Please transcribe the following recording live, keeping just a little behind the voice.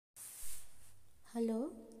Hello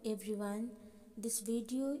everyone, this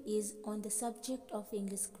video is on the subject of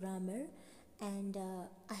English grammar and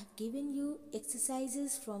I have given you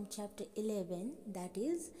exercises from chapter 11, that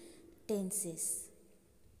is tenses.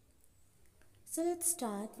 So let's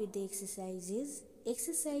start with the exercises.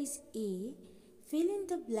 Exercise A, fill in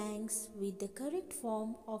the blanks with the correct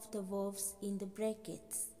form of the verbs in the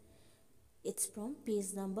brackets. It's from page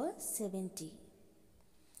number 70.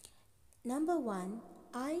 Number 1,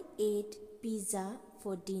 I ate pizza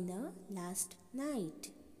for dinner last night.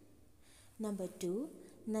 Number 2,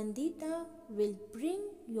 Nandita will bring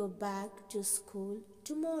your bag to school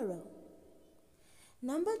tomorrow.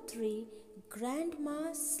 Number 3,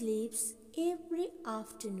 Grandma sleeps every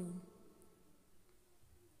afternoon.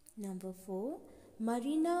 Number 4,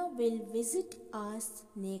 Marina will visit us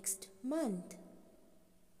next month.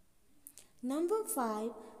 Number 5,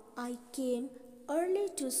 I came early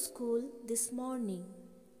to school this morning.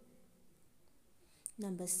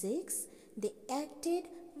 Number 6, they acted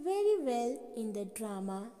very well in the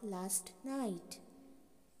drama last night.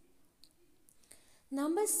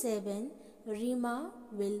 Number 7, Rima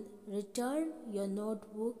will return your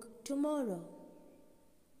notebook tomorrow.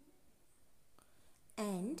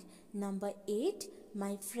 And number 8,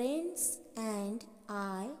 my friends and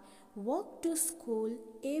I walk to school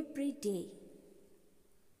every day.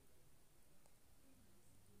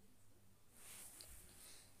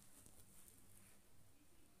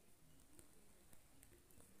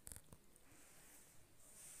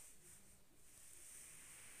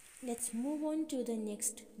 Let's move on to the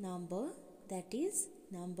next number, that is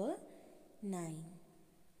number 9.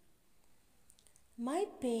 My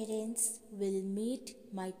parents will meet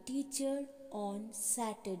my teacher on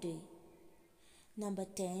Saturday. Number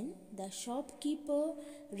 10. The shopkeeper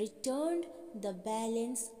returned the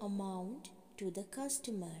balance amount to the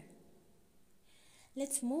customer.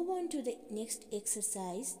 Let's move on to the next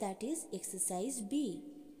exercise, that is exercise B.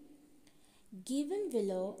 Given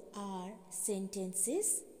below are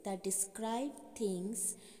sentences that describe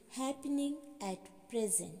things happening at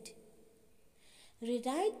present.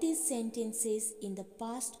 Rewrite these sentences in the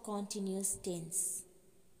past continuous tense.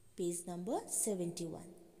 Page number 71.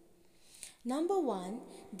 Number 1,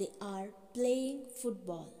 they are playing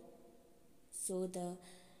football. So the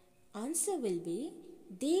answer will be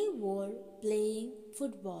they were playing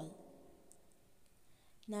football.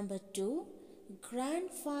 Number 2,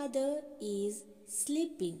 grandfather is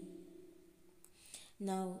sleeping.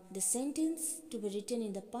 Now the sentence to be written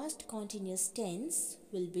in the past continuous tense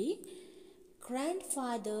will be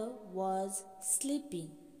grandfather was sleeping.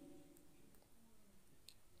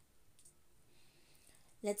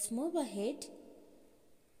 Let's move ahead.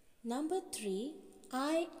 Number 3,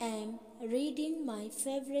 I am reading my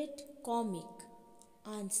favorite comic.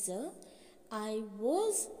 Answer, I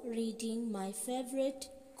was reading my favorite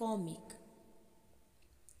comic.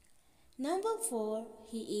 Number 4,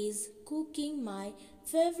 he is cooking my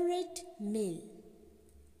favorite meal.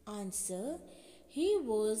 Answer, he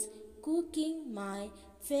was cooking my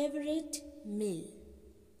favorite meal.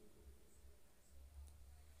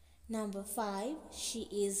 Number 5, she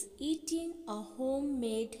is eating a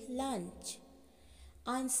homemade lunch.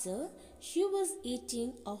 Answer, she was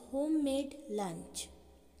eating a homemade lunch.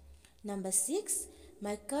 Number 6,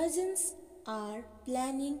 my cousins are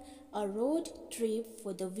planning a road trip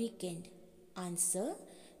for the weekend. Answer,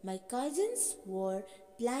 my cousins were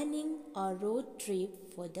planning a road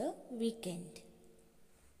trip for the weekend.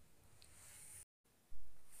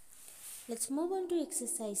 Let's move on to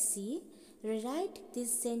exercise C. Rewrite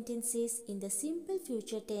these sentences in the simple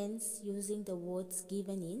future tense using the words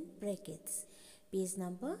given in brackets. Page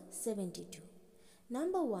number 72.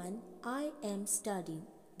 Number 1, I am studying.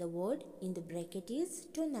 The word in the bracket is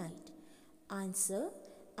tonight. Answer,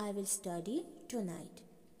 I will study tonight.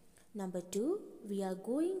 Number 2, we are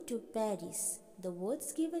going to Paris. The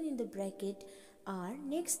words given in the bracket are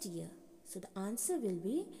next year. So the answer will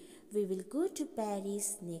be, we will go to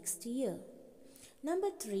Paris next year. Number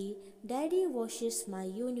 3, Daddy washes my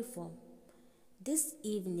uniform. This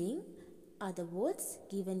evening are the words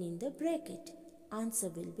given in the bracket. Answer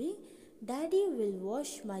will be, Daddy will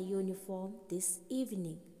wash my uniform this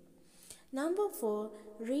evening. Number 4,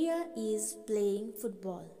 Ria is playing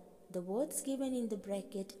football. The words given in the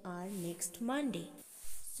bracket are next Monday.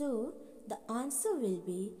 So the answer will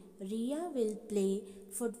be, Ria will play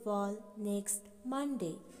football next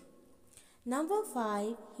Monday. Number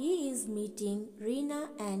 5, he is meeting Reena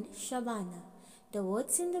and Shabana. The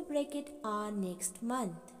words in the bracket are next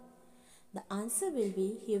month. The answer will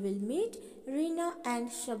be, he will meet Reena and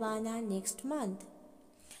Shabana next month.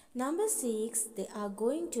 Number 6, they are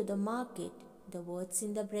going to the market. The words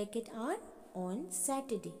in the bracket are on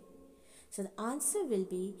Saturday? So the answer will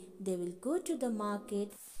be they will go to the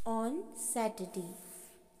market on Saturday.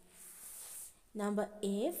 Number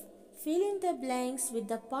F. Fill in the blanks with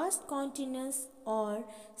the past continuous or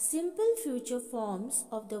simple future forms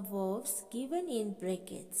of the verbs given in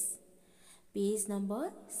brackets. Page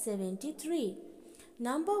number 73.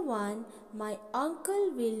 Number 1. My uncle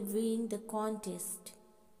will win the contest.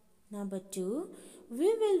 Number 2.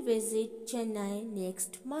 We will visit Chennai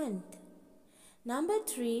next month. Number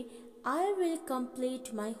 3. I will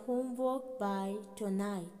complete my homework by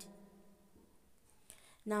tonight.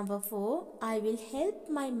 Number 4. I will help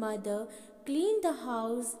my mother clean the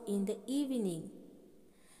house in the evening.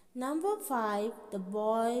 Number 5. The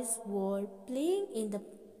boys were playing in the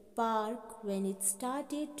park when it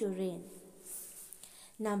started to rain.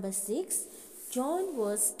 Number 6. John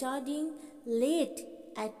was studying late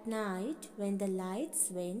at night when the lights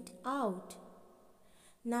went out.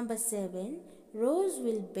 Number 7. Rose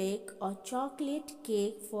will bake a chocolate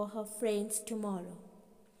cake for her friends tomorrow.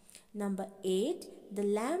 Number 8. The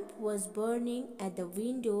lamp was burning at the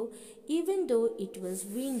window even though it was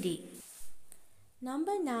windy.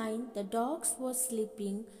 Number 9. The dogs were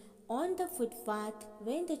sleeping on the footpath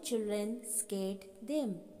when the children scared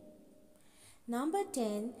them. Number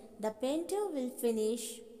 10. The painter will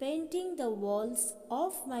finish painting the walls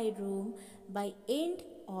of my room by end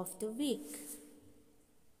of the week.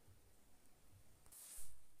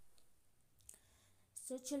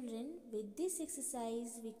 So children, with this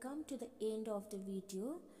exercise we come to the end of the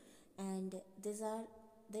video, and these are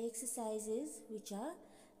the exercises which are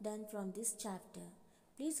done from this chapter.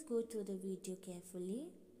 Please go through the video carefully.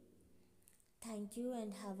 Thank you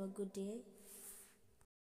and have a good day.